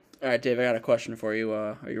All right, Dave, I got a question for you.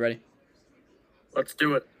 Are you ready? Let's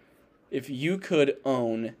do it. If you could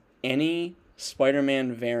own any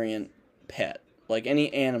Spider-Man variant pet, like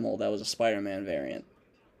any animal that was a Spider-Man variant,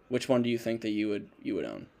 which one do you think that you would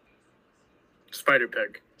own? Spider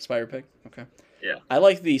Pig. Spider Pig? Okay. Yeah, I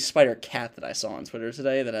like the Spider Cat that I saw on Twitter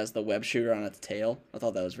today that has the web shooter on its tail. I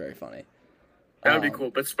thought that was very funny. that would be cool.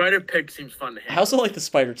 But Spider Pig seems fun to I hang also out like with. the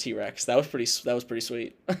Spider T Rex. That was pretty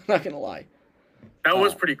sweet. I'm not gonna lie. That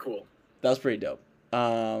was Uh, pretty cool. that was pretty dope. I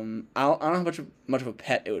don't know how much of a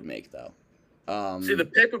pet it would make though. See, the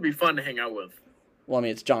Um, pig would be fun to hang out with. well, I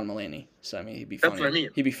mean it's John Mulaney, so I mean he'd be That's what I funny. mean.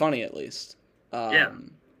 He'd be funny at least. Yeah.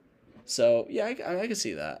 Um, so yeah, I can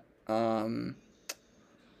see that.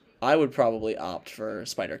 I would probably opt for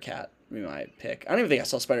Spider Cat. Be my pick. I don't even think I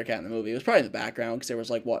saw Spider Cat in the movie. It was probably in the background because there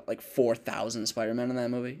was like 4,000 Spider Men in that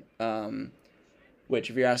movie.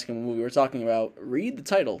 Which, if you're asking what movie we're talking about, read the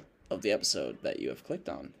title of the episode that you have clicked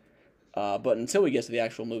on. But until we get to the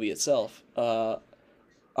actual movie itself,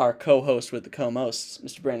 our co-host with the co-most,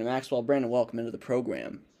 Mr. Brandon Maxwell. Brandon, welcome into the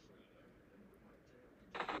program.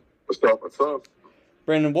 What's up? What's up?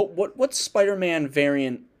 Brandon, what Spider-Man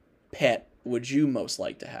variant pet would you most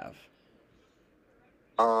like to have?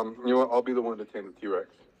 You know what? I'll be the one to tame the T-Rex.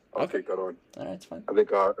 I'll Okay. take that on. All right, it's fine. I think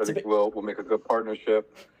It's a bit- we'll make a good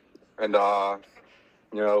partnership, and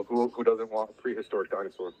who doesn't want a prehistoric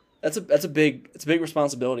dinosaur? That's a big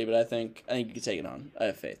responsibility, but I think you can take it on. I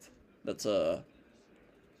have faith. That's a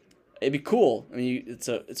It'd be cool. I mean, it's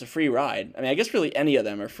a free ride. I mean, I guess really any of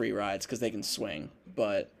them are free rides because they can swing.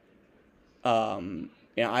 But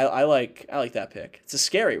I like that pick. It's a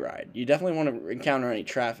scary ride. You definitely want to encounter any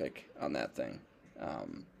traffic on that thing.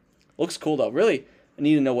 Um, looks cool though. Really, I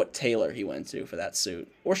need to know what tailor he went to for that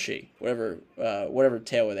suit, or she, whatever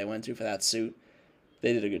tailor they went to for that suit.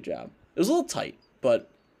 They did a good job. It was a little tight, but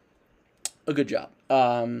a good job.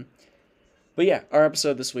 But yeah, our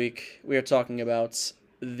episode this week, we are talking about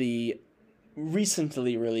the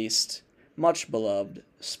recently released, much beloved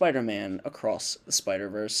Spider Man Across the Spider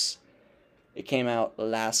Verse. It came out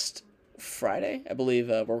last Friday, I believe.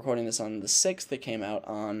 We're recording this on the 6th. It came out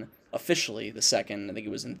on officially the 2nd. I think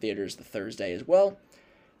it was in theaters the Thursday as well.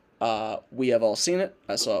 We have all seen it.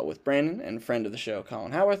 I saw it with Brandon and friend of the show,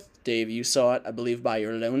 Colin Howarth. Dave, you saw it, I believe, by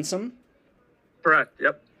your lonesome. Correct.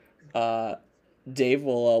 Yep. Uh, Dave,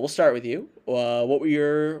 we'll start with you. What are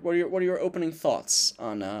your opening thoughts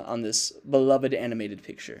on this beloved animated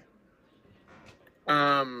picture?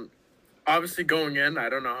 Um, Obviously going in, I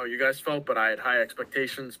don't know how you guys felt, but I had high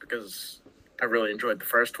expectations because I really enjoyed the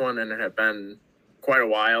first one, and it had been quite a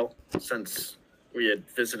while since we had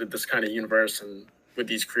visited this kind of universe and with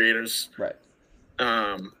these creators. Right.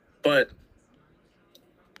 But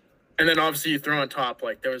and then obviously you throw on top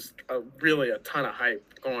like there was really a ton of hype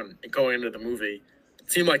going into the movie.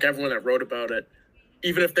 It seemed like everyone that wrote about it,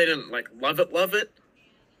 even if they didn't like love it,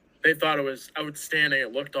 they thought it was outstanding.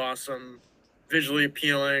 It looked awesome, visually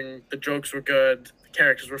appealing. The jokes were good. The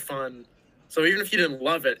characters were fun. So even if you didn't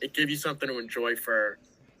love it, it gave you something to enjoy for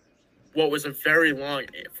what was a very long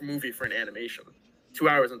movie for an animation. 2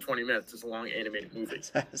 hours and 20 minutes is a long animated movie.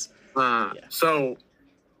 Yeah. So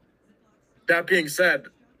that being said,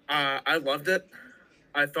 I loved it.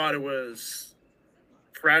 I thought it was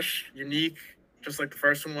fresh, unique, just like the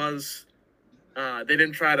first one was. They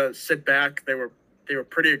didn't try to sit back. They were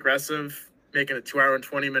pretty aggressive, making a 2 hour and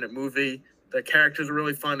 20-minute movie. The characters were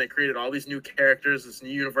really fun. They created all these new characters, this new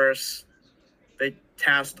universe. They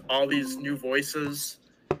cast all these new voices,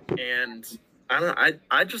 and I don't know.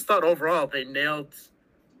 I just thought overall they nailed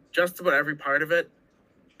just about every part of it.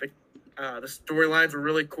 The storylines were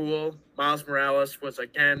really cool. Miles Morales was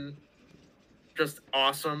again just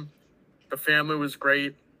awesome. The family was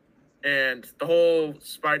great, and the whole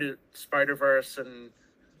Spider Verse and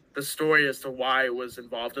the story as to why it was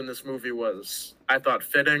involved in this movie was, I thought,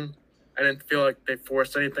 fitting. I didn't feel like they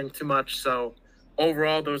forced anything too much. So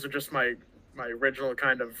overall, those are just my original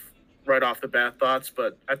kind of right off the bat thoughts.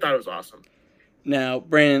 But I thought it was awesome. Now,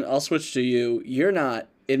 Brandon, I'll switch to you. You're not,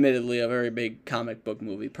 admittedly, a very big comic book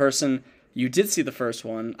movie person. You did see the first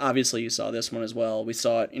one. Obviously, you saw this one as well. We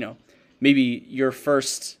saw it, maybe your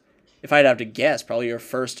first, if I'd have to guess, probably your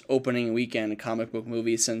first opening weekend comic book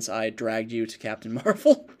movie since I dragged you to Captain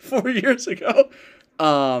Marvel 4 years ago.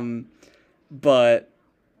 But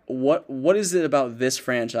what is it about this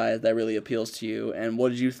franchise that really appeals to you, and what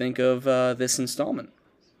did you think of this installment?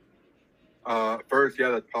 First, yeah,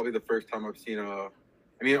 that's probably the first time I've seen a.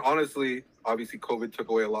 I mean, honestly, obviously, COVID took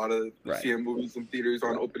away a lot of Right. seeing movies in theaters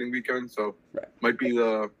on opening weekend, so Right. might be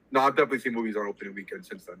the. No, I've definitely seen movies on opening weekend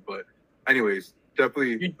since then, but anyways,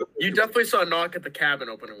 definitely. You definitely saw Knock at the Cabin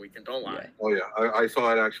opening weekend. Don't lie. Yeah. Oh yeah, I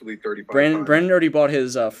saw it actually 35 Brandon times. already bought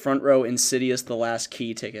his front row Insidious: The Last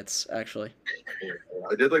Key tickets. Actually,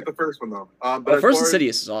 I did like the first one though. But but as first far as,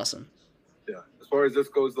 Insidious is awesome. yeah, as far as this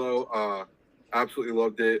goes though, absolutely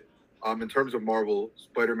loved it. In terms of Marvel,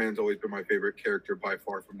 Spider-Man's always been my favorite character by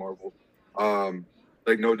far from Marvel.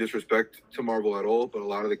 Like no disrespect to Marvel at all, but a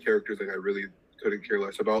lot of the characters like I really couldn't care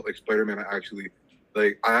less about. Like Spider-Man, I actually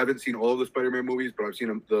like. I haven't seen all of the Spider-Man movies, but I've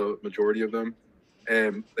seen the majority of them,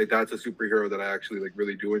 and like that's a superhero that I actually like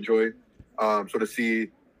really do enjoy. So to see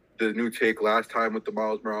the new take last time with the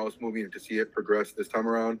Miles Morales movie and to see it progress this time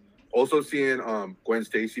around, also seeing Gwen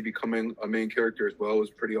Stacy becoming a main character as well was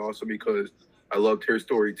pretty awesome because I loved her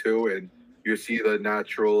story too, and you see the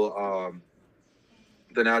natural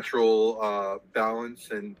balance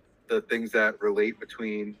and the things that relate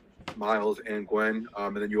between Miles and Gwen.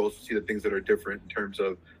 And then you also see the things that are different in terms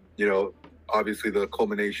of, obviously the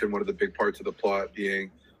culmination, one of the big parts of the plot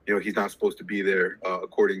being, he's not supposed to be there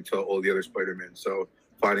according to all the other Spider-Men. So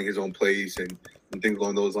finding his own place and things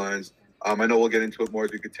along those lines. I know we'll get into it more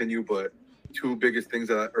as we continue, but the three biggest things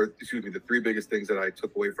that I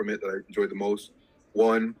took away from it that I enjoyed the most.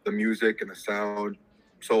 One, the music and the sound.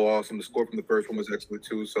 So awesome. The score from the first one was excellent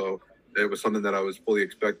too. So it was something that I was fully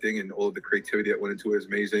expecting, and all of the creativity that went into it is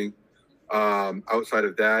amazing. Outside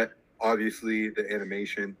of that, obviously the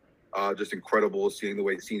animation, just incredible. Seeing the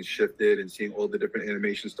way scenes shifted and seeing all the different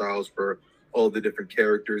animation styles for all the different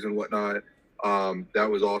characters and whatnot. That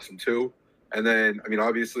was awesome too. And then, I mean,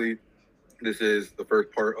 obviously, this is the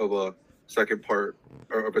first part of a second part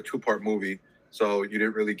or of a two-part movie, so you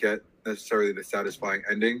didn't really get necessarily the satisfying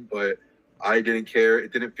ending, but I didn't care.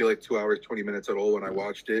 It didn't feel like 2 hours, 20 minutes at all when I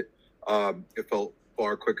watched it. It felt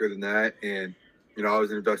far quicker than that. And, I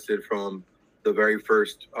was invested from the very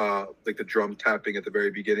first, like the drum tapping at the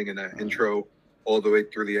very beginning and that intro all the way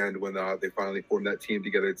through the end when they finally formed that team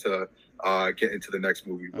together to get into the next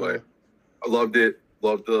movie. But I loved it.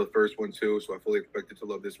 Loved the first one too. So I fully expected to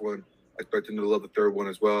love this one. I expected to love the third one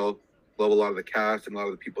as well. Love a lot of the cast and a lot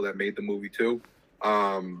of the people that made the movie too.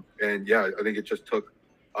 And yeah, I think it just took,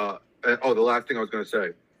 the last thing I was going to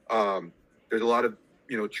say, there's a lot of,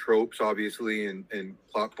 tropes obviously and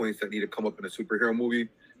plot points that need to come up in a superhero movie.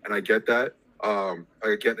 And I get that. I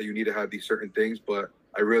get that you need to have these certain things, but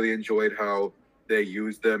I really enjoyed how they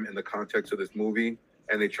used them in the context of this movie.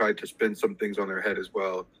 And they tried to spin some things on their head as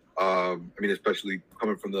well. I mean, especially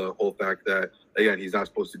coming from the whole fact that, again, he's not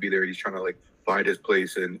supposed to be there. He's trying to find his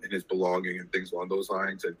place and his belonging and things along those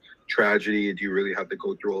lines. And tragedy, and do you really have to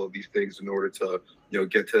go through all of these things in order to,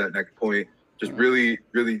 get to that next point? Just really,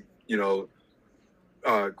 really,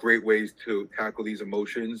 great ways to tackle these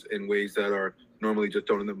emotions in ways that are normally just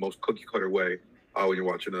done in the most cookie cutter way when you're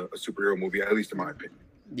watching a superhero movie, at least in my opinion.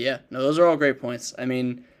 Yeah, no, those are all great points. I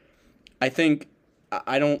mean, I think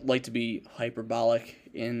I don't like to be hyperbolic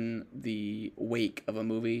in the wake of a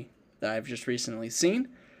movie that I've just recently seen,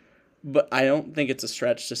 but I don't think it's a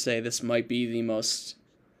stretch to say this might be the most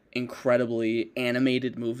incredibly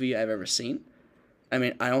animated movie I've ever seen. I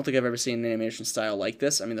mean, I don't think I've ever seen an animation style like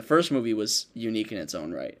this. I mean, the first movie was unique in its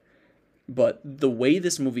own right, but the way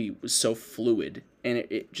this movie was so fluid and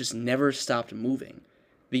it just never stopped moving.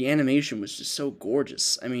 The animation was just so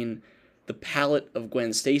gorgeous. I mean, the palette of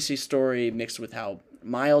Gwen Stacy's story mixed with how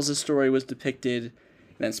Miles' story was depicted, and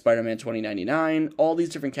then Spider-Man 2099, all these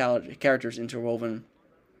different characters interwoven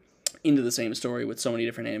into the same story with so many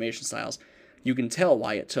different animation styles. You can tell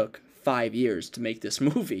why it took 5 years to make this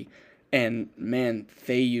movie. And man,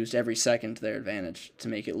 they used every second to their advantage to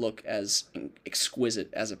make it look as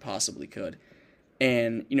exquisite as it possibly could.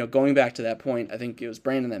 And, going back to that point, I think it was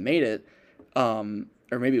Brandon that made it, or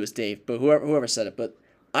maybe it was Dave, but whoever said it. But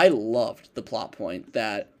I loved the plot point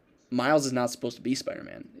that Miles is not supposed to be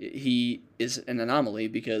Spider-Man. He is an anomaly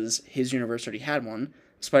because his universe already had one.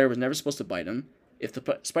 Spider was never supposed to bite him. If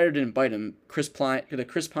the spider didn't bite him, the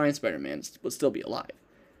Chris Pine Spider-Man would still be alive.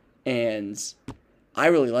 And I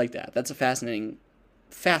really like that. That's a fascinating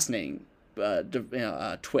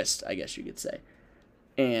twist, I guess you could say.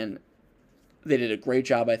 And they did a great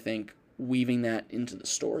job, I think, weaving that into the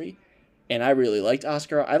story. And I really liked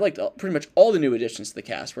Oscar. I liked pretty much all the new additions to the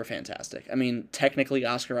cast were fantastic. I mean, technically,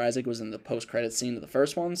 Oscar Isaac was in the post-credits scene of the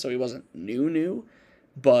first one, so he wasn't new,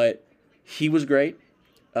 but he was great.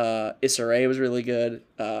 Issa Rae was really good.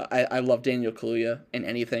 I love Daniel Kaluuya in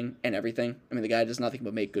anything and everything. I mean, the guy does nothing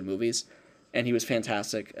but make good movies, and he was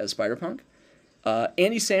fantastic as Spider-Punk.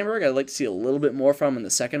 Andy Samberg, I'd like to see a little bit more from in the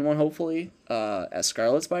second one, hopefully, as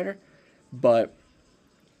Scarlet Spider. But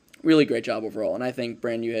really great job overall. And I think,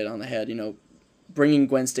 Brand, you hit it on the head. bringing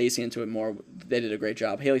Gwen Stacy into it more, they did a great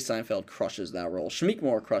job. Haley Steinfeld crushes that role. Shamik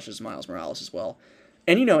Moore crushes Miles Morales as well.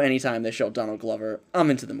 And anytime they show Donald Glover, I'm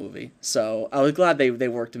into the movie. So I was glad they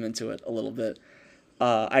worked him into it a little bit.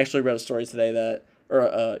 I actually read a story today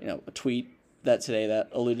a tweet today that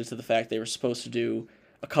alluded to the fact they were supposed to do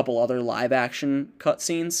a couple other live action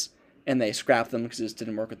cutscenes, and they scrapped them because it just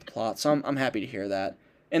didn't work with the plot. So I'm happy to hear that.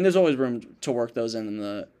 And there's always room to work those in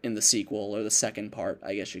the sequel, or the second part,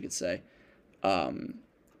 I guess you could say.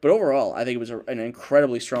 But overall, I think it was an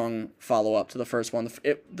incredibly strong follow up to the first one.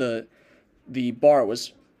 The bar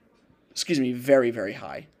was, very, very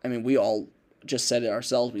high. I mean, we all just said it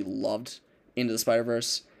ourselves. We loved Into the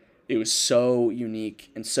Spider-Verse. It was so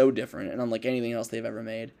unique and so different, and unlike anything else they've ever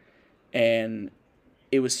made. And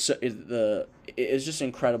it was it's just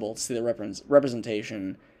incredible to see the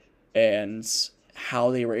representation and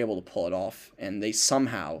how they were able to pull it off, and they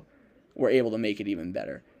somehow were able to make it even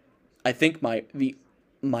better. I think my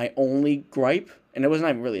only gripe, and it wasn't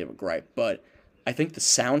even really a gripe, but I think the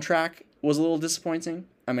soundtrack was a little disappointing.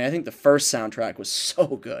 I mean, I think the first soundtrack was so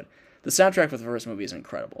good. The soundtrack for the first movie is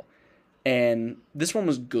incredible. And this one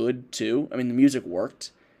was good too. I mean, the music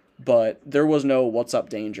worked, but there was no "What's Up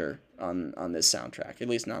Danger" on this soundtrack, at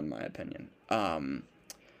least not in my opinion.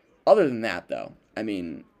 Other than that, though, I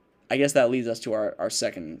mean, I guess that leads us to our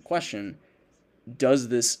second question. Does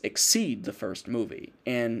this exceed the first movie?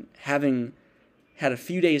 And having had a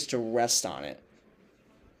few days to rest on it,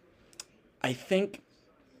 I think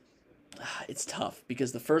it's tough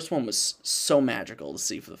because the first one was so magical to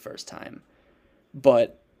see for the first time.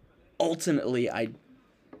 But ultimately, I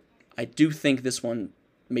do think this one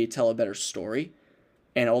may tell a better story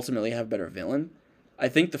and ultimately have a better villain. I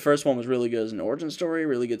think the first one was really good as an origin story,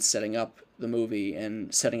 really good setting up the movie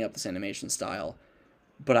and setting up this animation style.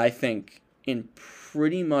 But I think in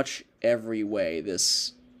pretty much every way,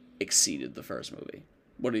 this exceeded the first movie.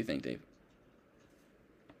 What do you think, Dave?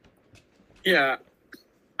 Yeah,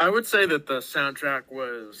 I would say that the soundtrack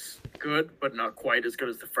was good, but not quite as good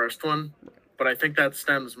as the first one. But I think that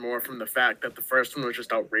stems more from the fact that the first one was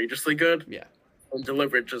just outrageously good. Yeah. And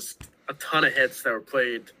delivered just a ton of hits that were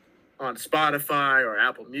played on Spotify or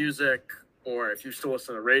Apple Music, or if you still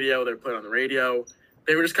listen to radio, they were played on the radio.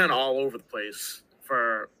 They were just kind of all over the place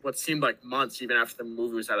for what seemed like months, even after the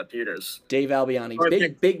movie was out of theaters. Dave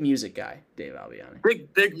Albiani, big music guy. Dave Albiani,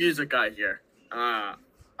 big music guy here.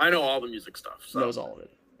 I know all the music stuff. So. Knows all of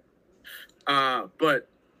it. But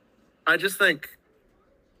I just think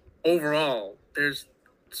overall, there's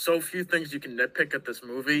so few things you can nitpick at this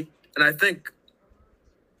movie, and I think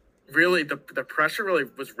really the pressure really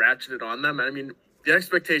was ratcheted on them. I mean, the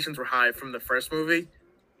expectations were high from the first movie,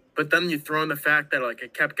 but then you throw in the fact that like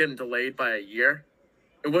it kept getting delayed by a year.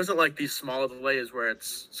 It wasn't like these small delays where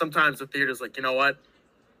it's sometimes the theater's like, you know what,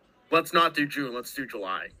 let's not do June, let's do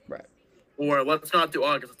July, right? Or let's not do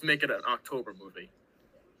August, let's make it an October movie.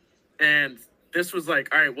 And this was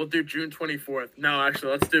like, all right, we'll do June 24th. No,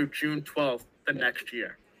 actually, let's do June 12th the next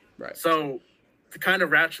year. Right. So to kind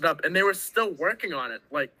of ratchet up, and they were still working on it.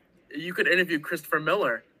 Like, you could interview Christopher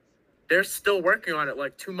Miller. They're still working on it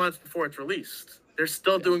like 2 months before it's released. They're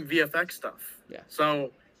still doing VFX stuff. Yeah.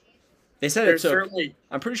 So they said it took.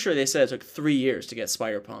 I'm pretty sure they said it took 3 years to get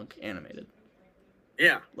Spider-Punk animated.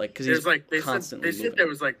 Yeah. Like, because he's like they constantly said there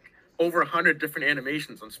was like over 100 different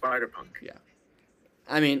animations on Spider-Punk. Yeah.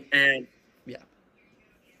 I mean, and yeah.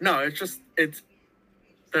 No, it's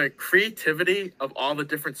the creativity of all the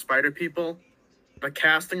different Spider people, the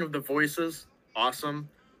casting of the voices, awesome.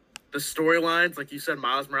 The storylines, like you said,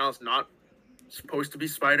 Miles Morales not supposed to be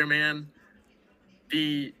Spider-Man.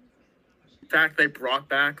 The fact they brought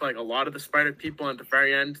back like a lot of the Spider people, and at the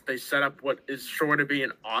very end they set up what is sure to be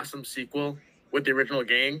an awesome sequel with the original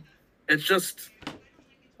game. It's just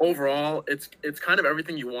overall, it's kind of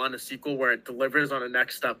everything you want in a sequel, where it delivers on a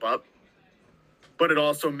next step up, but it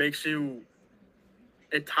also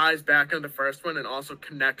it ties back into the first one and also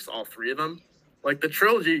connects all three of them. Like, the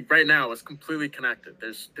trilogy right now is completely connected.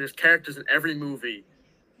 There's characters in every movie,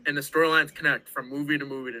 and the storylines connect from movie to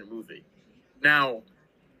movie to movie. Now,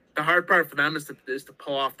 the hard part for them is to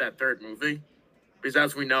pull off that third movie, because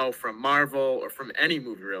as we know from Marvel or from any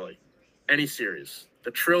movie really, any series,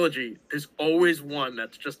 the trilogy, there's always one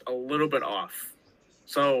that's just a little bit off.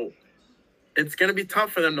 So it's going to be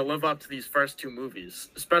tough for them to live up to these first two movies,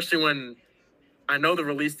 especially when I know the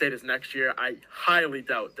release date is next year. I highly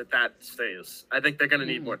doubt that stays. I think they're going to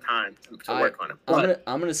need more time to work on it. But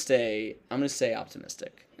I'm gonna stay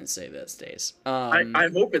optimistic and say that it stays. I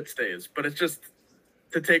hope it stays, but it's just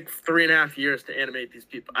to take 3.5 years to animate these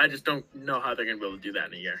people. I just don't know how they're going to be able to do that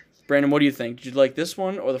in a year. Brandon, what do you think? Did you like this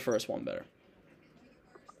one or the first one better?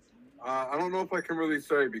 I don't know if I can really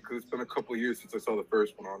say because it's been a couple of years since I saw the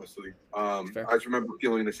first one. Honestly, Fair. I just remember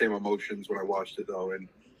feeling the same emotions when I watched it though, and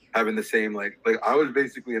having the same like I was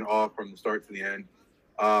basically in awe from the start to the end.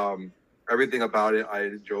 Um, Everything about it I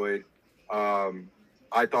enjoyed. Um,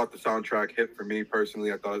 I thought the soundtrack hit for me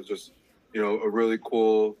personally. I thought it was just a really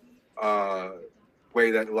cool uh,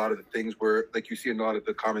 way that a lot of the things were like you see in a lot of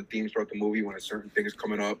the common themes throughout the movie when a certain thing is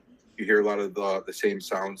coming up. You hear a lot of the same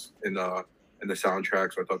sounds in the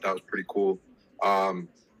soundtrack, so I thought that was pretty cool. Um,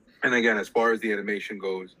 and again, as far as the animation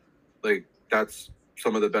goes, like that's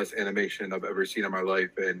some of the best animation I've ever seen in my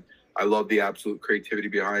life, and I love the absolute creativity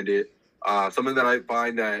behind it. Something that I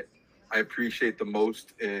find that I appreciate the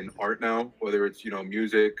most in art now, whether it's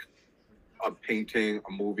music, a painting,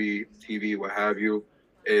 a movie, TV, what have you,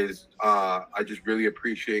 is I just really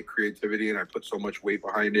appreciate creativity, and I put so much weight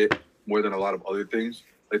behind it more than a lot of other things.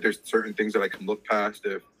 Like there's certain things that I can look past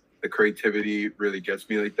if the creativity really gets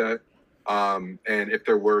me like that. And if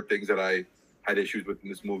there were things that I had issues with in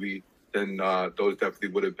this movie, then those definitely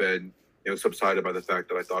would have been subsided by the fact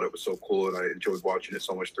that I thought it was so cool and I enjoyed watching it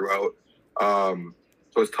so much throughout.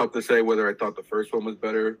 So it's tough to say whether I thought the first one was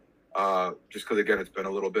better, just because again it's been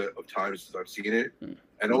a little bit of time since I've seen it,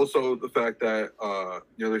 and also the fact that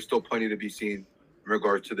there's still plenty to be seen in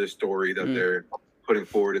regards to this story that they're putting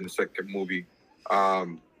forward in the second movie.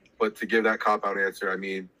 But to give that cop out answer, I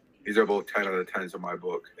mean these are both 10 out of 10s in my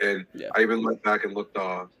book, and Yeah. I even went back and looked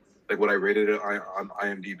like what I rated it on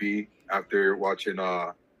IMDb after watching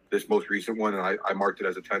this most recent one, and I marked it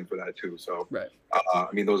as a 10 for that too. So Right. I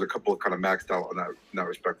mean those are a couple of kind of maxed out on that in that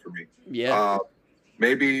respect for me. Yeah.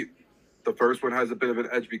 Maybe the first one has a bit of an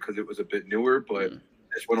edge because it was a bit newer, but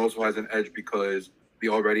this one also has an edge because the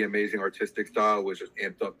already amazing artistic style was just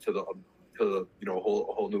amped up to the a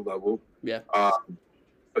whole new level. Yeah.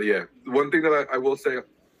 But yeah, one thing that I will say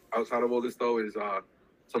outside of all this though is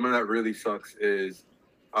something that really sucks is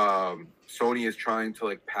Sony is trying to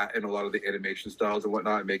like patent a lot of the animation styles and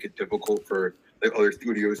whatnot and make it difficult for like other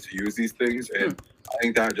studios to use these things, and I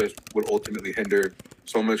think that just would ultimately hinder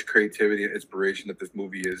so much creativity and inspiration that this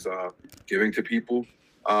movie is giving to people.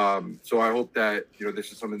 So I hope that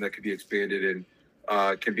this is something that could be expanded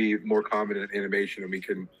and can be more common in animation, and we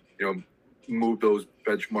can move those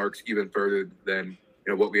benchmarks even further than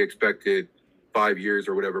what we expected 5 years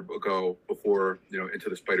or whatever ago before Into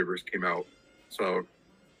the Spider-Verse came out. So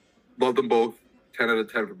love them both. 10 out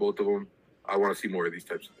of 10 for both of them. I want to see more of these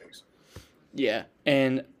types of things. Yeah,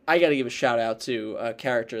 and I got to give a shout out to a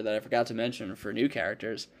character that I forgot to mention for new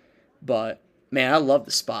characters, but man, I love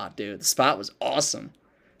the Spot, dude. The Spot was awesome.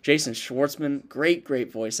 Jason Schwartzman,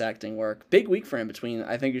 great voice acting work. Big week for him between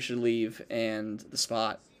I Think You Should Leave and the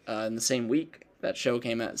Spot in the same week that show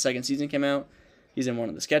came out. The second season came out. He's in one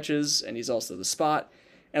of the sketches, and he's also the Spot.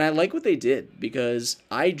 And I like what they did because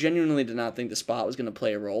I genuinely did not think the Spot was going to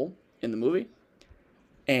play a role in the movie.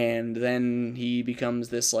 And then he becomes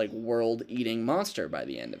this like world-eating monster by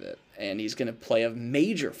the end of it, and he's going to play a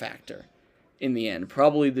major factor in the end.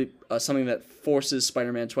 Probably something that forces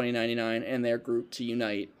Spider-Man 2099 and their group to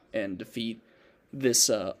unite and defeat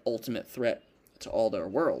this ultimate threat to all their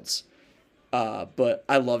worlds. But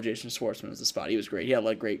I love Jason Schwartzman as the Spot. He was great. He had a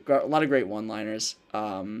lot of great one-liners.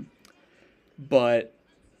 But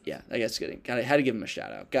yeah, I guess had to give him a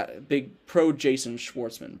shout out. Got a big pro Jason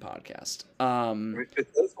Schwartzman podcast.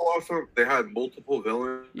 It's also awesome. They had multiple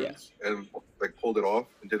villains and like pulled it off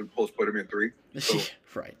and didn't pull Spider-Man 3. So.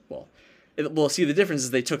 Right. Well, see, the difference is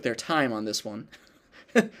they took their time on this one.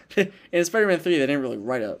 In Spider-Man 3, they didn't really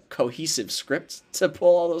write a cohesive script to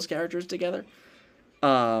pull all those characters together.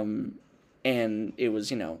 And it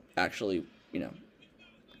was, actually,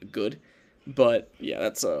 good. But, yeah,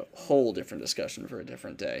 that's a whole different discussion for a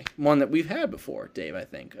different day. One that we've had before, Dave, I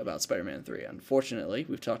think, about Spider-Man 3. Unfortunately,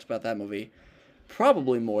 we've talked about that movie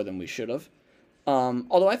probably more than we should have.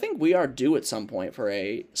 Although I think we are due at some point for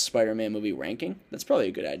a Spider-Man movie ranking. That's probably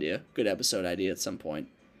a good idea. Good episode idea at some point.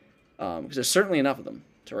 Because there's certainly enough of them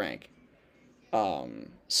to rank.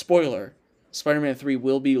 Spoiler, Spider-Man 3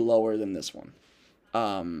 will be lower than this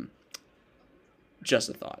one. Just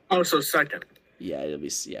a thought. Oh, so second. Yeah, it'll be.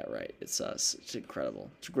 Yeah, right. It's incredible.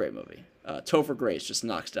 It's a great movie. Topher Grace just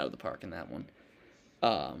knocks it out of the park in that one.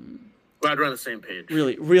 Glad we're on the same page.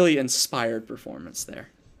 Really, really inspired performance there.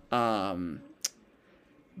 But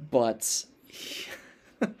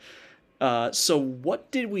so what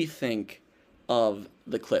did we think of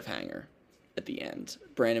the cliffhanger at the end,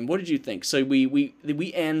 Brandon? What did you think? So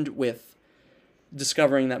we end with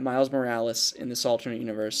discovering that Miles Morales in this alternate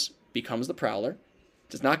universe becomes the Prowler,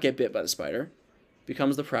 does not get bit by the spider,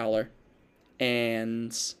 becomes the Prowler,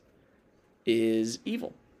 and is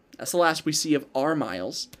evil. That's the last we see of our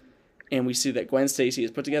Miles. and we see that Gwen Stacy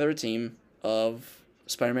has put together a team of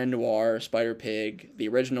Spider-Man Noir, Spider-Pig, the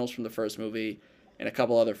originals from the first movie, and a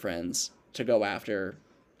couple other friends to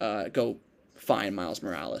go find Miles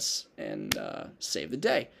Morales and save the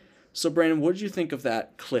day. So, Brandon, what did you think of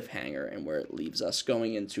that cliffhanger and where it leaves us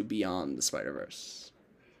going into Beyond the Spider-Verse?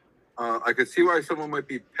 I could see why someone might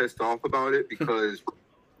be pissed off about it because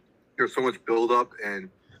there's so much build-up and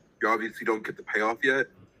you obviously don't get the payoff yet.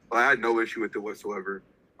 But I had no issue with it whatsoever.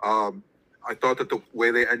 I thought that the way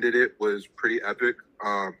they ended it was pretty epic.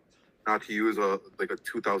 Not to use a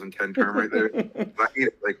 2010 term right there, but I mean,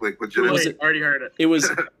 like legitimately. Already heard it. It was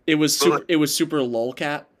super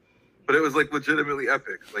lolcat. But it was like legitimately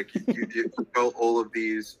epic. Like you felt all of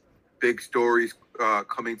these big stories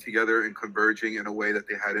coming together and converging in a way that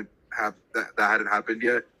hadn't happened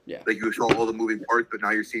yet. Yeah. Like you saw all the moving parts, but now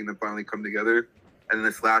you're seeing them finally come together. And then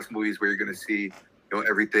this last movie is where you're going to see,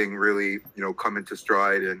 everything really, come into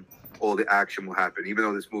stride and all the action will happen. Even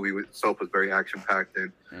though this movie itself was very action packed,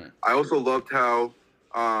 and I also loved how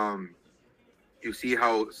you see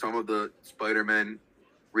how some of the Spider-Men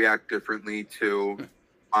react differently to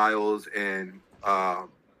Miles and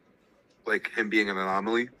like him being an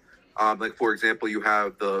anomaly. Like for example, you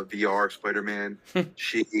have the VR Spider-Man.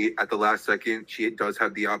 She at the last second, she does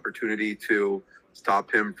have the opportunity to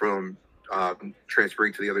stop him from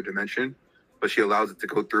transferring to the other dimension, but she allows it to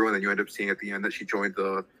go through, and then you end up seeing at the end that she joined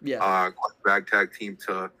the ragtag team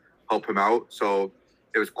to help him out. So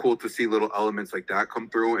it was cool to see little elements like that come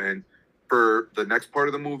through. And for the next part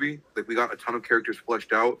of the movie, like we got a ton of characters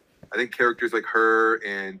fleshed out. I think characters like her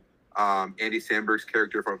and Andy Samberg's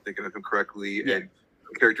character, if I'm thinking of him correctly, and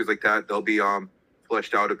characters like that, they'll be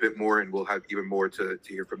fleshed out a bit more, and we'll have even more to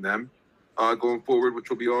hear from them going forward, which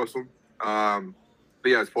will be awesome. But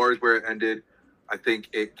yeah, as far as where it ended, I think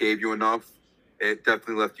it gave you enough. It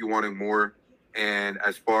definitely left you wanting more. And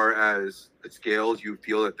as far as the scales, you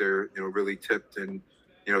feel that they're really tipped, and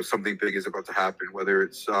something big is about to happen. Whether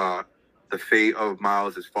it's the fate of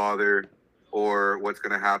Miles' father, or what's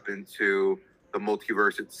going to happen to the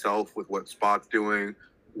multiverse itself with what Spot's doing.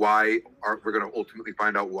 We're going to ultimately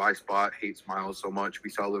find out why Spot hates Miles so much. We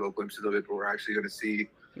saw little glimpses of it, but we're actually going to see,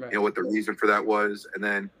 what the reason for that was. And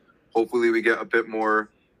then hopefully we get a bit more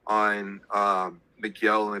on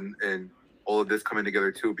Miguel and all of this coming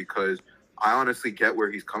together too, because I honestly get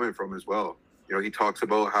where he's coming from as well. He talks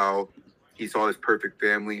about how he saw this perfect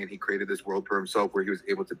family and he created this world for himself where he was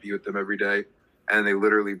able to be with them every day. And they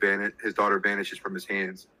literally his daughter vanishes from his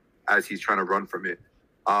hands as he's trying to run from it.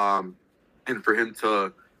 And for him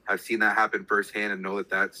to have seen that happen firsthand and know that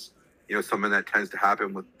that's, something that tends to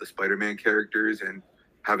happen with the Spider-Man characters, and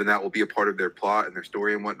having that will be a part of their plot and their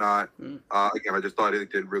story and whatnot. Again, I just thought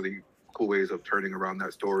it did really cool ways of turning around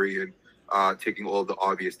that story and taking all of the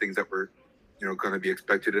obvious things that were, going to be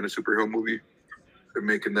expected in a superhero movie and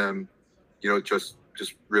making them, just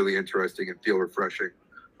really interesting and feel refreshing.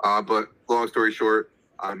 But long story short,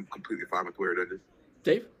 I'm completely fine with where it ended.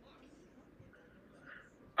 Dave?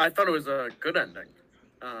 I thought it was a good ending.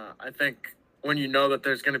 I think when you know that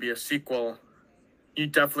there's going to be a sequel, you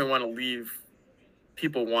definitely want to leave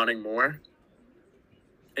people wanting more.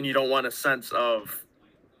 And you don't want a sense of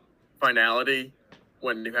finality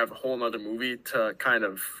when you have a whole nother movie to kind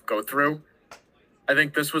of go through. I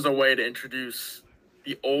think this was a way to introduce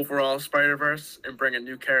the overall Spider-Verse and bring in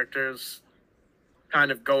new characters,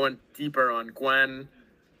 kind of going deeper on Gwen,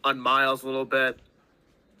 on Miles a little bit,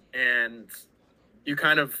 and you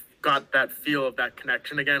kind of got that feel of that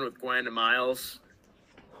connection again with Gwen and Miles,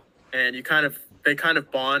 and they kind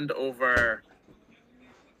of bond over.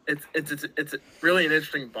 It's really an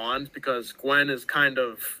interesting bond because Gwen is kind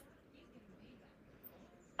of,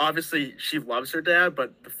 obviously she loves her dad,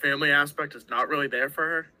 but the family aspect is not really there for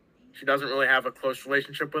her. She doesn't really have a close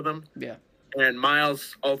relationship with him. Yeah. And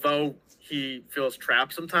Miles, although he feels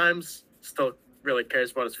trapped sometimes, still really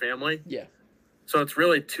cares about his family. Yeah. So it's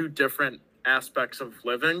really two different aspects of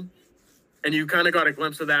living. And you kind of got a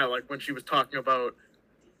glimpse of that, like when she was talking about,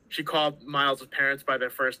 she called Miles' parents by their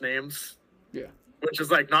first names. Yeah. Which is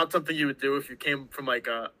like not something you would do if you came from like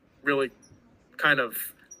a really kind of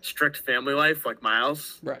strict family life like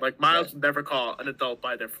Miles. Right. Like Miles would never call an adult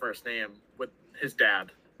by their first name with his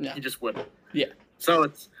dad. No. He just wouldn't. Yeah.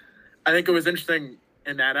 So I think it was interesting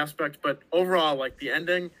in that aspect, but overall, like the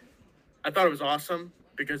ending, I thought it was awesome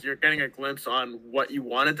because you're getting a glimpse on what you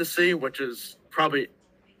wanted to see, which is probably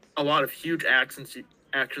a lot of huge action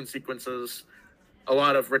sequences, a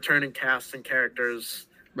lot of returning casts and characters.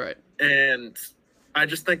 Right. And I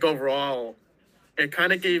just think overall, it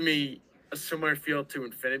kind of gave me a similar feel to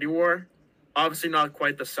Infinity War. Obviously not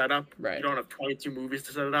quite the setup. Right. You don't have 22 movies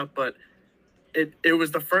to set it up, but it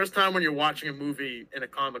was the first time when you're watching a movie in a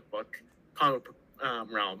comic book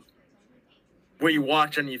realm where you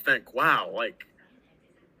watch and you think, wow, like,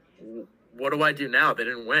 what do I do now? They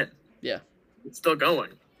didn't win. Yeah. It's still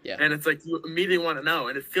going. Yeah. And it's like you immediately want to know,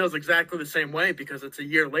 and it feels exactly the same way because it's a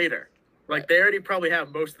year later. Like, they already probably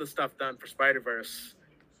have most of the stuff done for Spider-Verse,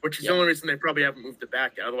 which is the only reason they probably haven't moved it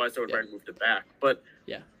back yet. Otherwise, they would have already moved it back. But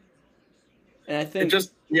and I think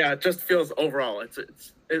it just feels overall.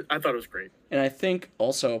 I thought it was great. And I think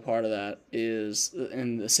also a part of that is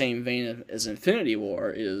in the same vein as Infinity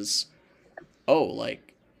War is,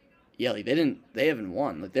 like they haven't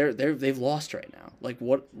won. Like they've lost right now. Like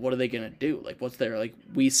what are they gonna do? Like what's their like?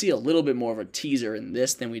 We see a little bit more of a teaser in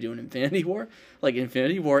this than we do in Infinity War. Like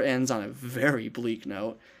Infinity War ends on a very bleak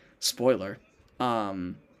note. Spoiler.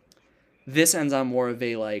 This ends on more of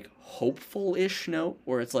a like hopeful-ish note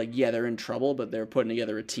where it's like they're in trouble but they're putting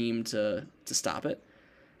together a team to stop it.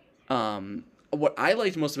 What I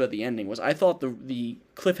liked most about the ending was I thought the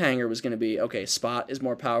cliffhanger was going to be, okay, Spot is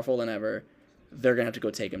more powerful than ever. They're going to have to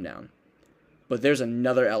go take him down. But there's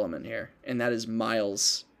another element here, and that is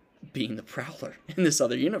Miles being the Prowler in this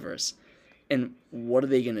other universe. And what are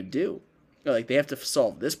they going to do? Like, they have to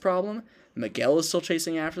solve this problem. Miguel is still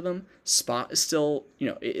chasing after them. Spot is still,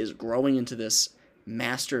 is growing into this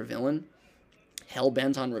master villain,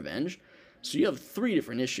 hell-bent on revenge. So you have 3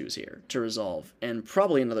 different issues here to resolve, and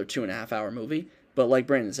probably another 2.5-hour movie. But like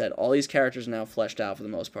Brandon said, all these characters are now fleshed out for the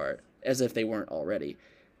most part, as if they weren't already.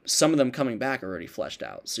 Some of them coming back are already fleshed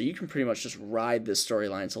out. So you can pretty much just ride this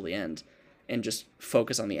storyline until the end and just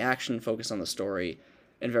focus on the action, focus on the story,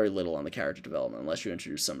 and very little on the character development, unless you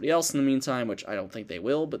introduce somebody else in the meantime, which I don't think they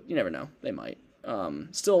will, but you never know. They might.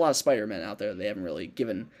 Still a lot of Spider-Men out there they haven't really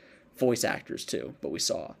given voice actors to, but we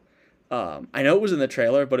saw. I know it was in the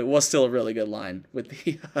trailer, but it was still a really good line with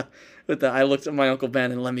the I looked at my Uncle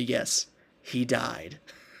Ben and let me guess, he died.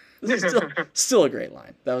 This is still a great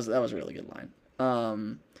line. That was a really good line.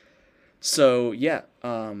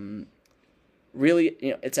 Really,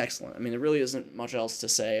 it's excellent. I mean, there really isn't much else to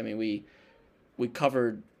say. I mean, we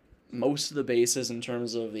covered most of the bases in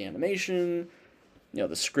terms of the animation,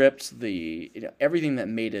 the script, everything that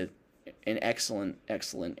made it an excellent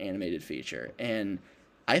animated feature. And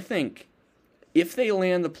I think if they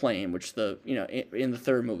land the plane, which in the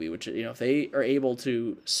third movie, which if they are able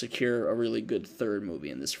to secure a really good third movie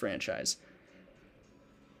in this franchise,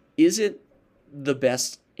 is it the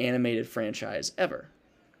best animated franchise ever?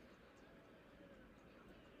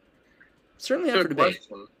 Certainly up for debate.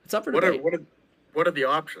 It's up for debate. What are the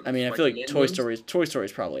options? I mean, I feel like Toy Story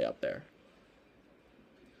is probably up there.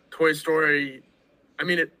 Toy Story, I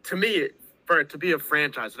mean, to me, for it to be a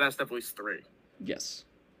franchise, it has to have at least 3. Yes.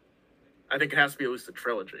 I think it has to be at least a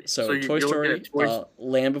trilogy. So Toy Story,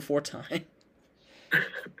 Land Before Time.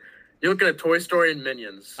 You're looking at Toy Story and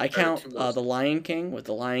Minions. I count The Lion King with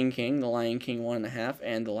The Lion King 1.5,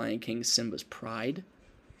 and The Lion King Simba's Pride.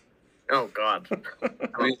 Oh, God.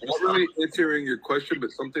 I mean, not really answering your question,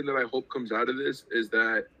 but something that I hope comes out of this is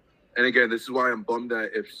that, and again, this is why I'm bummed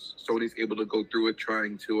that if Sony's able to go through it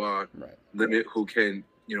trying to limit who can,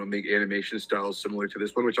 make animation styles similar to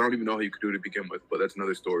this one, which I don't even know how you could do to begin with, but that's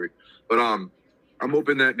another story. But I'm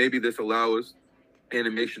hoping that maybe this allows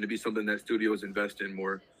animation to be something that studios invest in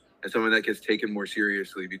more and something that gets taken more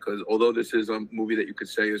seriously, because although this is a movie that you could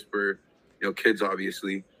say is for, kids,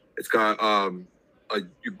 obviously, it's got a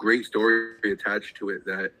great story attached to it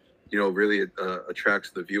that, really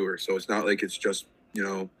attracts the viewer. So it's not like it's just,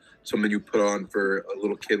 something you put on for a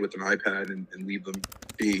little kid with an iPad and leave them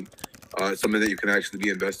be. Something that you can actually be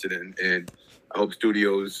invested in. And I hope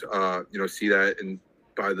studios, see that, and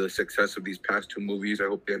by the success of these past 2 movies, I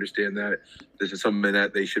hope they understand that this is something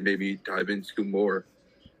that they should maybe dive into more,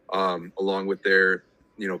 along with their,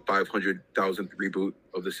 500,000th reboot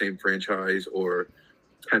of the same franchise or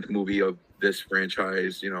 10th movie of this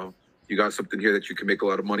franchise. You got something here that you can make a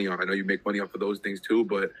lot of money on. I know you make money off of those things too,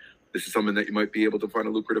 but this is something that you might be able to find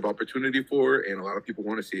a lucrative opportunity for, and a lot of people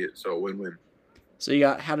want to see it. So win-win. So you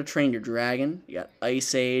got How to Train Your Dragon, you got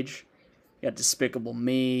Ice Age, you got Despicable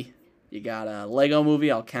Me, you got a Lego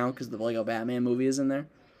Movie. I'll count because the Lego Batman movie is in there.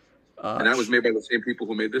 And that was made by the same people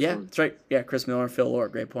who made this one. Yeah, that's right. Yeah, Chris Miller and Phil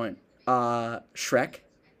Lord. Great point. Shrek,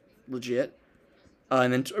 legit.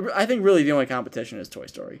 And then I think really the only competition is Toy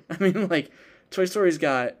Story. I mean, like, Toy Story's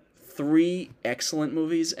got 3 excellent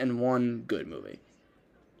movies and 1 good movie.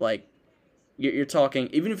 Like, you're talking,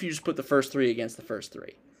 even if you just put the first 3 against the first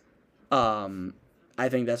 3, I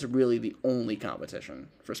think that's really the only competition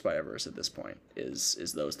for Spider-Verse at this point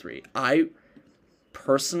is those 3. I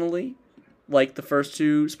personally like the first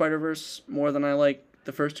 2 Spider-Verse more than I like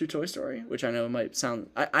the first two Toy Story, which I know might sound.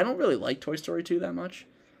 I don't really like Toy Story 2 that much.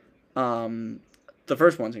 The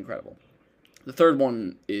first one's incredible. The third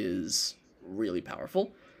one is really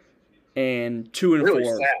powerful. And 2 and Really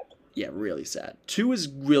 4. sad. Yeah, really sad. 2 is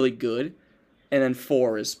really good. And then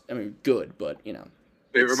 4 is, I mean, good, but, you know.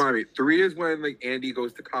 It remind me. 3 is when like Andy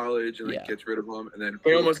goes to college and like Yeah. gets rid of him, and then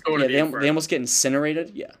They almost go Yeah, to they almost get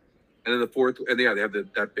incinerated. Yeah. and then the fourth, and yeah, they have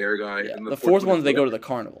that bear guy. Yeah. And The fourth one, is they go to the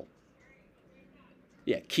carnival.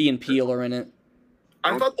 Yeah, Key and Peele are in it.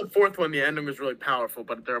 I thought the fourth one, the ending was really powerful,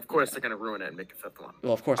 but they're going to ruin it and make a fifth one.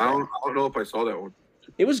 Well, of course. I they don't, are. I don't know if I saw that one.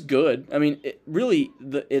 It was good. I mean,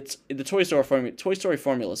 the Toy Story formula. Toy Story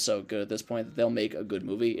formula is so good at this point that they'll make a good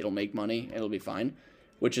movie. It'll make money. It'll be fine.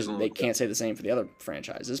 Which is they can't say the same for the other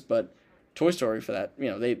franchises, but Toy Story for that, you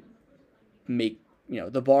know, they make, you know,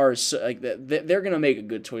 the bar is so, like they're gonna make a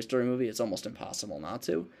good Toy Story movie. It's almost impossible not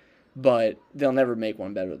to, but they'll never make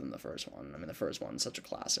one better than the first one. I mean, the first one's such a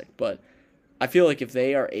classic, but I feel like if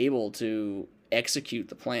they are able to execute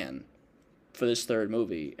the plan for this third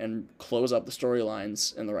movie and close up the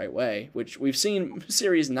storylines in the right way, which we've seen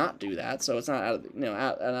series not do that, so it's not out of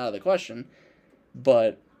out of the question,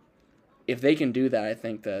 but if they can do that, I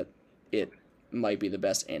think that it might be the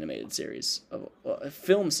best animated series of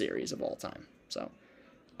film series of all time. So,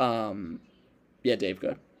 yeah, Dave, go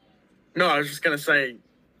ahead. No, I was just going to say,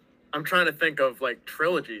 I'm trying to think of like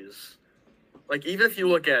trilogies. Like even if you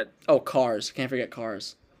look at Cars. Can't forget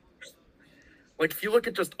Cars. if you look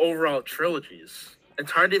at just overall trilogies,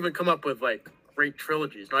 it's hard to even come up with like great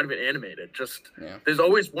trilogies, not even animated. Just Yeah. there's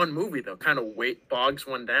always one movie that kind of bogs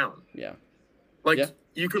one down. Yeah. Like Yeah.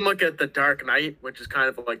 you can look at The Dark Knight, which is kind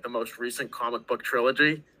of like the most recent comic book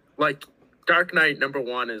trilogy. Like Dark Knight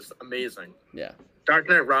 #1 is amazing. Yeah. Dark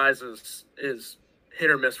Knight Rises is hit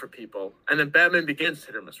or miss for people, and then Batman Begins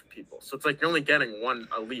hit or miss for people. So it's like you're only getting one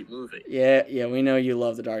elite movie. Yeah, we know you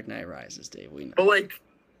love The Dark Knight Rises, Dave. We know. But like,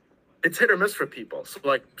 it's hit or miss for people. So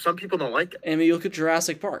like, some people don't like it. I mean, you look at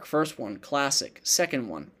Jurassic Park. First one, classic. Second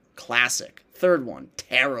one, classic. Third one,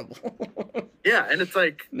 terrible. Yeah, and it's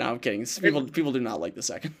like, No, I'm kidding. People do not like the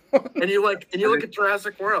second one. and you look at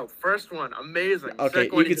Jurassic World. First one, amazing. Okay, Second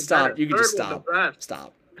you one, could even stop. better. You could Third just one, stop. the best.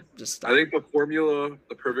 Stop. Just stop. I think the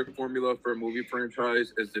perfect formula for a movie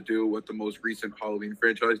franchise is to do what the most recent Halloween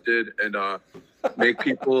franchise did and make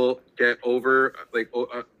people get over,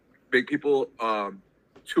 make people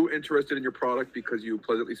too interested in your product because you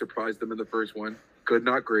pleasantly surprised them in the first one. Good,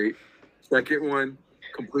 not great. Second one,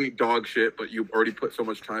 complete dog shit, but you've already put so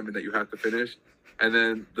much time in that you have to finish. And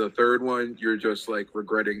then the third one, you're just like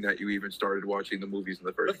regretting that you even started watching the movies in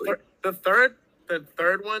the first place. The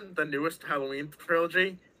third one, the newest Halloween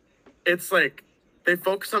trilogy, it's like they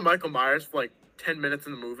focus on Michael Myers for like 10 minutes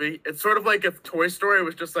in the movie. It's sort of like if Toy Story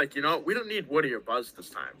was just like, we don't need Woody or Buzz this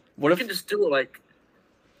time. We can just do it like,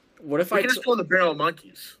 What if we can just go in the barrel of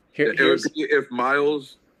monkeys. It would be if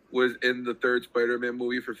Miles was in the third Spider-Man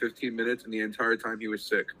movie for 15 minutes and the entire time he was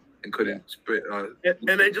sick and couldn't spit.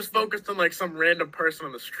 And they just focused on like some random person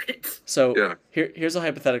on the streets. So Yeah. here's a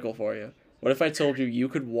hypothetical for you. What if I told you you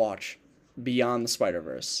could watch Beyond the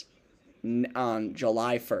Spider-Verse on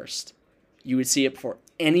July 1st? You would see it before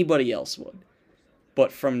anybody else would.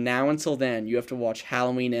 But from now until then, you have to watch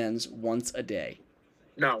Halloween Ends once a day.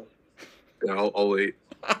 No. Yeah, I'll wait.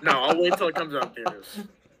 No, I'll wait till it comes out in theaters.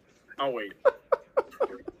 I'll wait.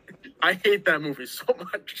 I hate that movie so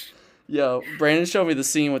much. Yo, Brandon showed me the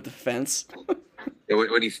scene with the fence. Yeah,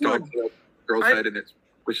 when he stomps the girl's head and it's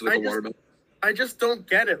squishes like a watermelon. I just don't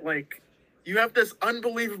get it. Like, you have this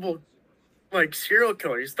unbelievable, like, serial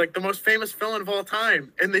killer. He's like the most famous villain of all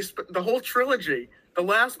time, and the whole trilogy, the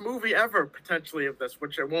last movie ever potentially of this,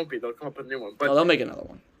 which it won't be. They'll come up with a new one, but They'll make another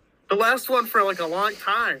one. the last one for like a long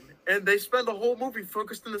time, and they spend the whole movie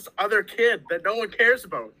focused on this other kid that no one cares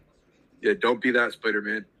about. Yeah, don't be that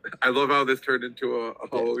Spider-Man. I love how this turned into a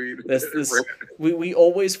Halloween. We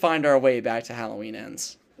always find our way back to Halloween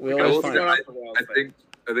Ends. We always find. I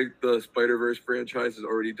think the Spider-Verse franchise has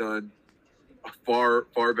already done a far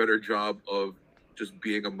better job of just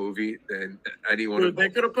being a movie than anyone. Dude, they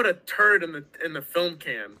could have put a turd in the film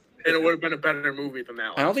can, and it would have been a better movie than that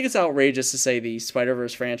one. I don't think it's outrageous to say the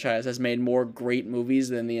Spider-Verse franchise has made more great movies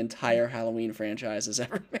than the entire Halloween franchise has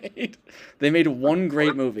ever made. They made one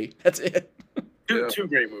great movie. That's it. Two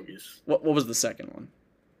great movies. What was the second one?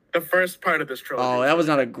 The first part of this trilogy. Oh, that was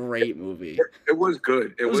not a great movie. It was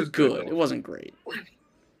good. It was good. It wasn't great.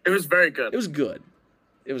 It was very good. It was good.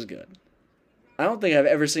 It was good. I don't think I've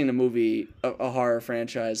ever seen a movie, a horror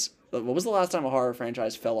franchise. What was the last time a horror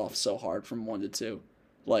franchise fell off so hard from 1 to 2?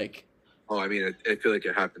 Like, Oh, I mean, I feel like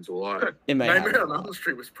it happens a lot. It may happen Nightmare a on lot. Elm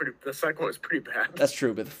Street was pretty. The second one was pretty bad. That's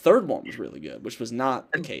true, but the third one was really good, which was not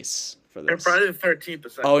the case for And this. Friday the 13th. The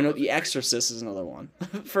second. Oh one no, was The great. Exorcist is another one.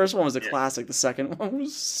 First one was a Yeah. classic. The second one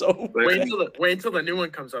was so. Wait Wait bad. until the new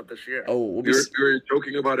one comes out this year. Oh, we'll be. We were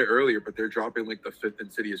joking about it earlier, but they're dropping like the fifth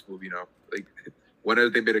Insidious movie now. Like, when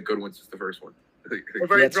have they made a good one since the first one? They've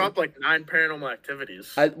already Yeah, dropped like 9 Paranormal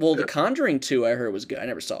Activities. Well, The Yeah. Conjuring 2 I heard was good. I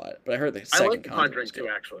never saw it, but I heard the I second like The Conjuring was 2 good.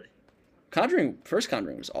 actually. First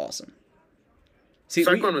Conjuring was awesome. See,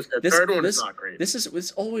 Second one was good. Third one is not great.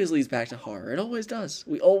 This always leads back to horror. It always does.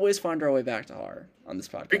 We always find our way back to horror on this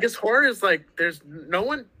podcast. Because horror is like there's no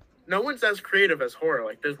one's as creative as horror.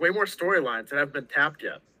 Like there's way more storylines that haven't been tapped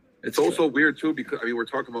yet. It's also weird too because I mean we're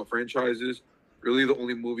talking about franchises. Really, the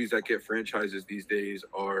only movies that get franchises these days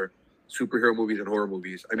are superhero movies and horror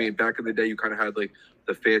movies. I mean, back in the day, you kind of had like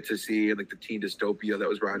the fantasy and like the teen dystopia that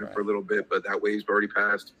was riding Right. for a little bit, but that wave's already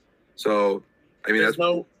passed. So, I mean, There's that's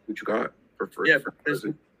no what you got for yeah.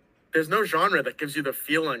 There's no genre that gives you the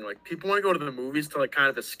feeling like people want to go to the movies to like kind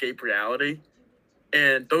of escape reality.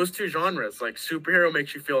 And those two genres, like superhero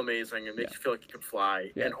makes you feel amazing and makes you feel like you can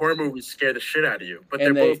fly, Yeah. and horror movies scare the shit out of you. But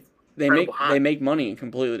And they're both they make incredible high. they make money in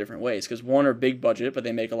completely different ways because one are big budget but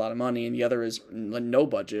they make a lot of money and the other is no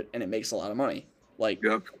budget and it makes a lot of money. Like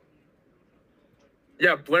Yep.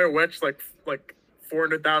 Yeah, Blair Witch like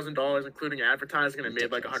 $400,000 including advertising, and it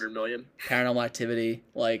made like Ridiculous. $100 million. Paranormal Activity,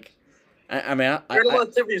 like I mean Paranormal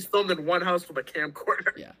Activity is filmed in one house with a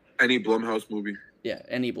camcorder. Yeah. Any Blumhouse movie. yeah,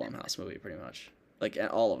 any Blumhouse movie pretty much, like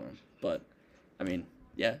all of them. But I mean,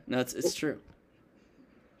 yeah, no, it's true.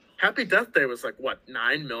 Happy Death Day was like what,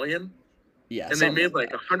 9 million? Yeah, And they something made like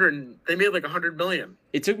that. 100. They made like 100 million.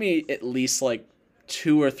 It took me at least like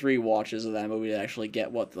 2 or 3 watches of that movie to actually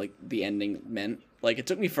get what like the ending meant. Like it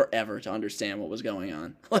took me forever to understand what was going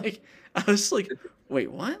on. Like I was like,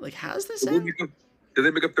 wait, what? Like how's this The end? movie- Did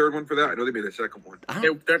they make a third one for that? I know they made a second one. I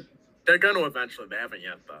don't, They're gonna eventually. They haven't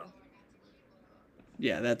yet though.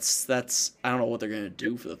 yeah, that's I don't know what they're gonna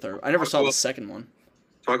do for the third. I never saw the second one.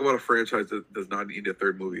 Talk about a franchise that does not need a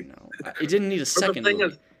third movie. No, it didn't need a But the second thing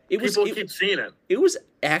movie. is, It was people keep seeing it. it was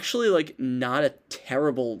actually like not a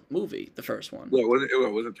terrible movie, the first one, Yeah,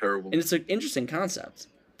 it wasn't terrible. and it's an interesting concept.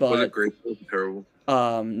 It wasn't But great. It wasn't terrible.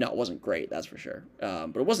 no, it wasn't great, that's for sure.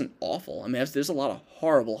 But it wasn't awful. I mean, there's a lot of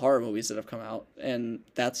horrible horror movies that have come out, and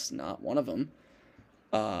that's not one of them.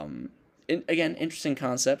 Again, interesting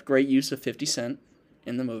concept. Great use of 50 Cent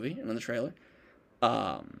in the movie and in the trailer.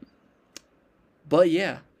 But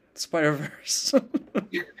yeah, Spider-Verse.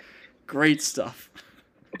 Great stuff.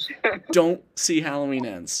 Don't see Halloween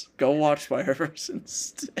Ends. Go watch Spider-Verse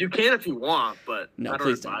instead. You can if you want, but No, I don't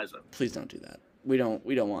please advise don't. it. Please don't do that. We don't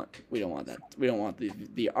want that. We don't want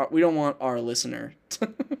we don't want our listener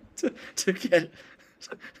to get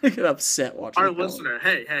upset watching Our Halloween. listener,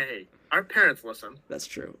 hey, our parents listen. That's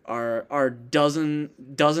true. Our dozen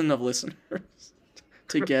of listeners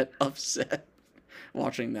to get upset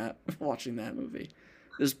watching that movie.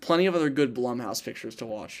 There's plenty of other good Blumhouse pictures to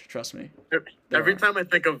watch. Trust me. Every are. time I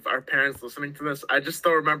think of our parents listening to this, I just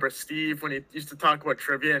still remember Steve when he used to talk about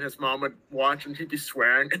trivia, and his mom would watch, and he'd be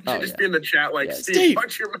swearing, and she'd Oh, just yeah. be in the chat like, Yeah, "Steve, Steve!"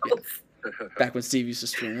 watch your mouth." Back when Steve used to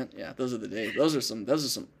stream it. Yeah, those are the days. Those are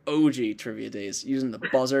some OG trivia days. Using the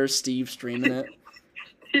buzzer, Steve streaming it.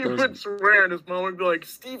 He Those- would swear, and his mom would be like,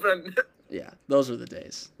 "Steven." Yeah, those are the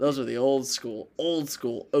days. Those are the old school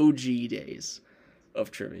OG days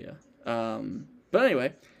of trivia. But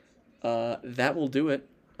anyway, that will do it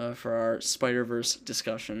for our Spider-Verse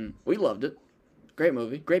discussion. We loved it. Great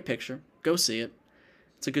movie, great picture. Go see it.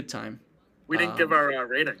 It's a good time. We didn't give our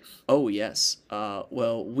ratings. Oh, yes.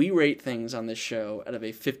 Well, we rate things on this show out of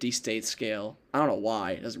a 50-state scale. I don't know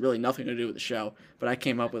why. It has really nothing to do with the show, but I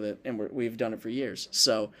came up with it, and we've done it for years.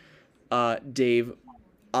 So, Dave,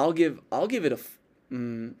 I'll give it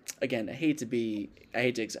again, I hate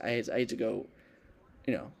to go,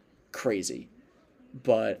 crazy,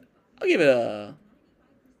 but I'll give it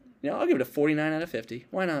a 49 out of 50.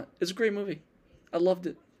 Why not? It's a great movie. I loved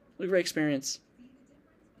it. It was a great experience.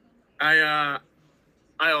 I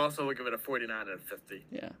also would give it a 49 out of 50.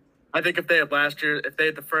 Yeah. I think if they had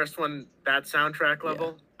the first one that soundtrack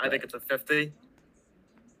level, I think it's a 50.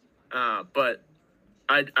 But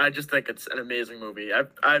I just think it's an amazing movie.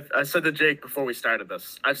 I said to Jake before we started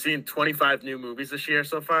this, I've seen 25 new movies this year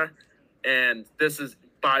so far, and this is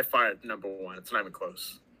by far number one. It's not even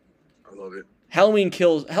close. I love it. Halloween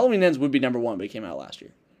Ends would be number 1, but it came out last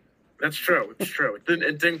year. That's true. It's true. It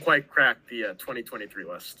didn't quite crack the 2023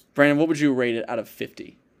 list. Brandon, what would you rate it out of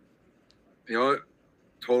 50? You know what?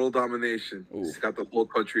 Total domination. Ooh. It's got the whole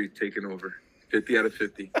country taken over. 50 out of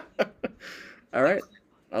 50. All right.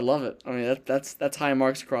 I love it. I mean, that's high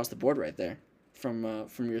marks across the board right there, from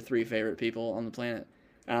your three favorite people on the planet.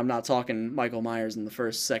 And I'm not talking Michael Myers in the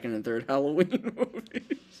first, second, and third Halloween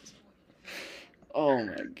movies. Oh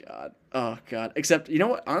my god. Oh god. Except, you know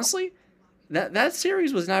what? Honestly, that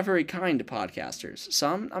series was not very kind to podcasters.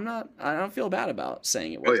 So I don't feel bad about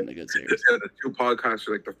saying it wasn't a good series. Yeah, the two podcasts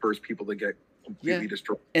are like the first people to get completely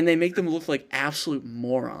destroyed. And they make them look like absolute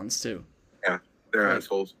morons too. Yeah, they're Like,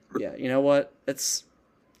 assholes. Yeah, you know what? It's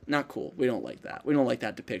not cool. We don't like that. We don't like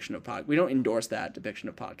that depiction of we don't endorse that depiction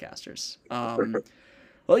of podcasters.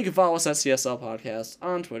 Well, you can follow us at CSL Podcast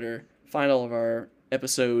on Twitter. Find all of our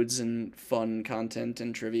episodes and fun content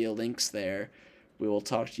and trivia links there. We will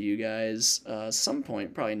talk to you guys some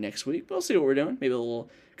point, probably next week. We'll see what we're doing. Maybe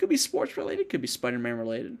could be sports related, could be Spider-Man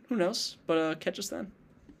related. Who knows? But catch us then.